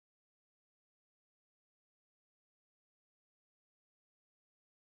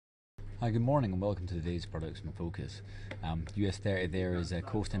Hi, good morning and welcome to today's Products in Focus. US 30 there is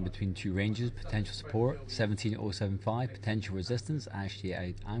coasting between two ranges, potential support 17.075, potential resistance. Actually,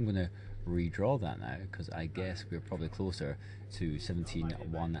 I'm going to redraw that now because I guess we're probably closer to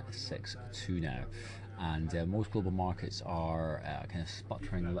 17.162 now. And most global markets are kind of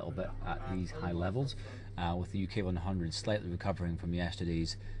sputtering a little bit at these high levels, with the UK 100 slightly recovering from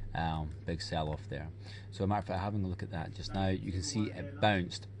yesterday's big sell-off there. So, a matter of fact, having a look at that just now, you can see it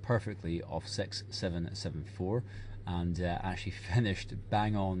bounced perfectly off 6774 and actually finished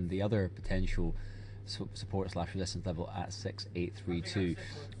bang on the other potential support / resistance level at 6832.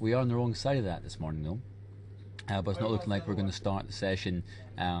 We are on the wrong side of that this morning though. But it's not looking like we're going to start the session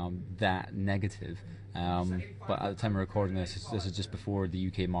that negative. But at the time of recording this is just before the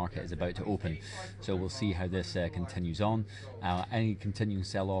UK market is about to open. So we'll see how this continues on. Any continuing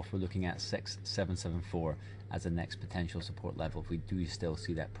sell-off, we're looking at 6774 as the next potential support level if we do still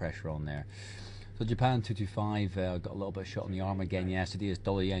see that pressure on there. So Japan 225 got a little bit shot in the arm again yesterday as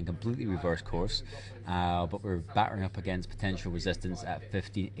dollar yen completely reversed course, but we're battering up against potential resistance at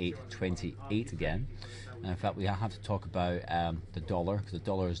 15.828 again. And in fact, we have to talk about the dollar, because the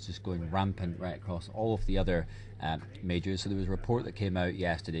dollar is just going rampant right across all of the other majors. So there was a report that came out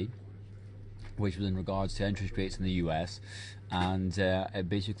yesterday, which was in regards to interest rates in the US, and it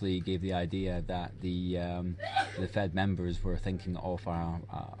basically gave the idea that the Fed members were thinking of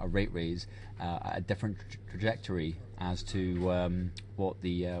a rate raise at a different trajectory as to what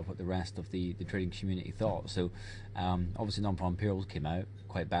the rest of the trading community thought. So obviously non-farm payrolls came out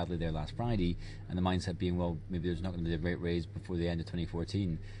quite badly there last Friday, and the mindset being, well, maybe there's not going to be a rate raise before the end of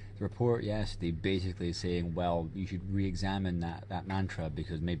 2014. The report yesterday basically saying, well, you should re-examine that mantra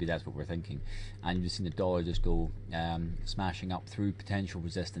because maybe that's what we're thinking. And you've seen the dollar just go smashing up through potential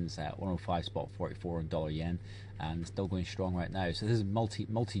resistance at 105.44 on dollar yen, and it's still going strong right now. So this is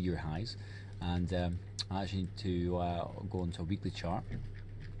multi-year highs, and I actually need to go into a weekly chart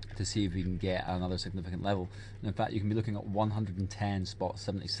to see if we can get another significant level. And in fact, you can be looking at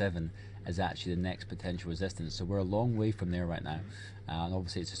 110.77 as actually the next potential resistance. So we're a long way from there right now, and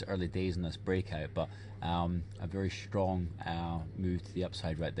obviously it's just early days in this breakout, but a very strong move to the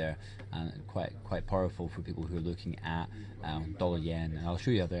upside right there, and quite powerful for people who are looking at dollar yen. And I'll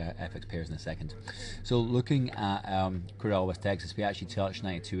show you other FX pairs in a second. So looking at crude oil West Texas, we actually touched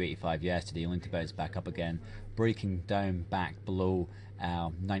 92.85 yesterday, only to bounce back up again, breaking down back below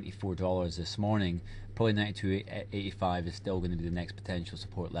 $94 this morning. Probably 92.85 is still going to be the next potential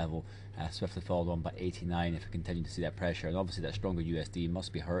support level, swiftly followed on by 89 if we continue to see that pressure. And obviously that stronger USD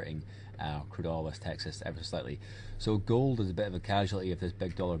must be hurting crude oil West Texas ever so slightly. So gold is a bit of a casualty of this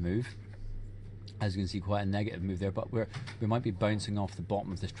big dollar move. As you can see, quite a negative move there, but we might be bouncing off the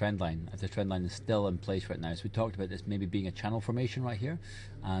bottom of this trend line, as the trend line is still in place right now. So we talked about this maybe being a channel formation right here,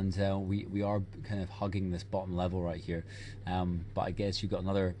 and we are kind of hugging this bottom level right here. But I guess you've got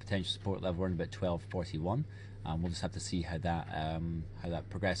another potential support level around about 12.41. We'll just have to see how that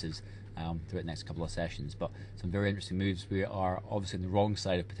progresses throughout the next couple of sessions. But some very interesting moves. We are obviously on the wrong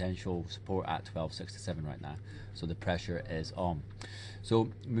side of potential support at 12.67 right now, so the pressure is on.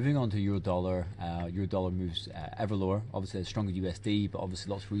 So moving on to euro dollar. Euro dollar moves ever lower. Obviously a stronger USD, but obviously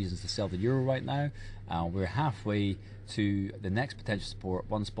lots of reasons to sell the euro right now. We're halfway to the next potential support,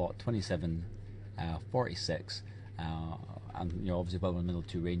 one spot 27.46. And obviously well in the middle of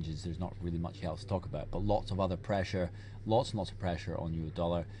two ranges, there's not really much else to talk about, but lots and lots of pressure on euro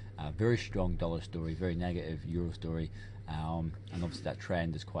dollar. Very strong dollar story, very negative euro story, and obviously that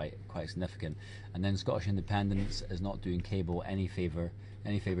trend is quite significant. And then Scottish independence is not doing cable any favors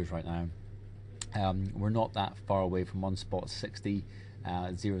right now. We're not that far away from one spot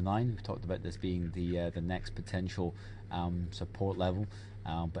 60.09. We've talked about this being the next potential support level,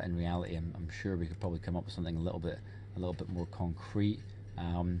 but in reality, I'm sure we could probably come up with something a little bit more concrete.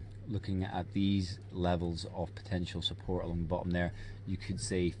 Looking at these levels of potential support along the bottom there, you could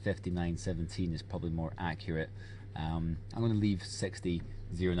say 59.17 is probably more accurate. I'm going to leave 60.09.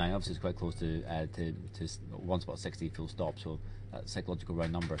 Obviously, it's quite close to one spot 60 full stop, so that psychological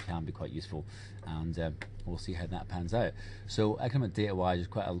round number can be quite useful, and we'll see how that pans out. So economic data wise, there's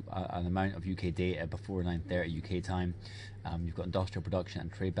quite an amount of UK data before 9:30 UK time. You've got industrial production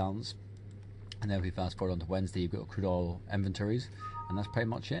and trade balance, and then if we fast forward on to Wednesday, you've got crude oil inventories, and that's pretty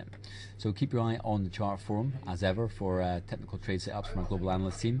much it. So keep your eye on the chart forum as ever for technical trade setups from our global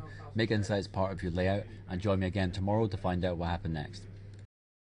analyst team. Make insights part of your layout, and join me again tomorrow to find out what happened next.